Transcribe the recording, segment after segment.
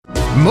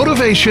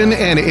Motivation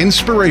and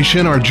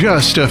inspiration are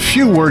just a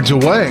few words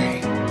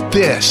away.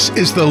 This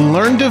is the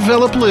Learn,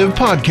 Develop, Live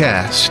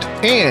podcast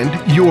and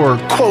your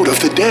quote of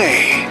the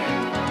day.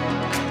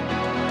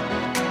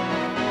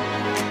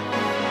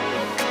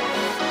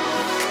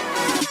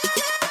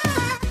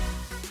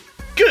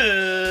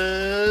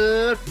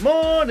 Good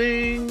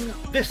morning!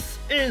 This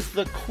is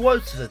the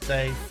quote of the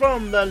day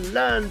from the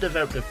Learn,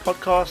 Develop, Live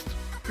podcast.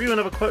 Bring you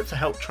another quote to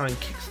help try and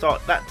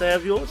kickstart that day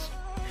of yours.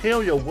 Here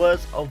are your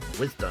words of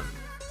wisdom.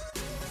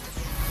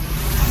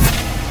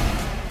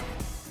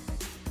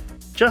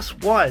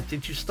 Just why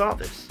did you start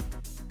this?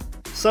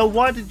 So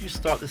why did you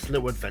start this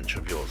little adventure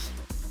of yours?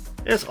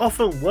 It's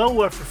often well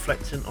worth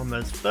reflecting on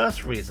those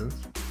first reasons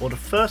or the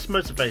first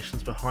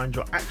motivations behind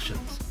your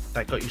actions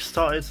that got you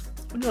started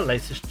on your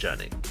latest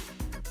journey.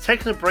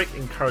 Taking a break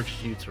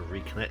encourages you to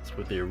reconnect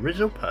with the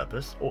original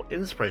purpose or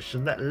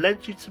inspiration that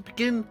led you to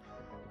begin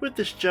with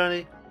this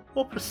journey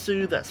or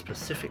pursue that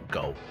specific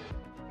goal.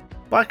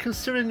 By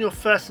considering your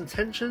first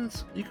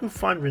intentions, you can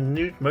find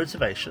renewed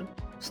motivation,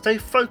 stay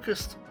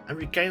focused, and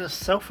regain a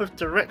self of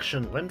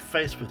direction when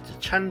faced with the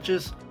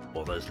challenges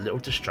or those little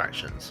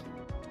distractions.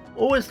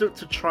 Always look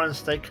to try and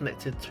stay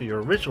connected to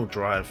your original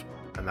drive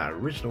and that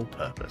original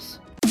purpose.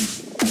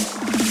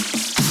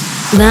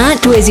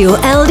 That was your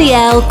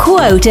LDL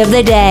quote of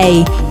the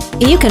day.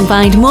 You can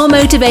find more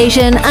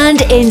motivation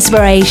and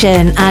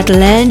inspiration at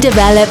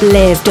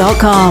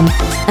learndeveloplive.com,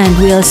 and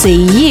we'll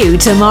see you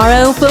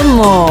tomorrow for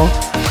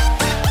more.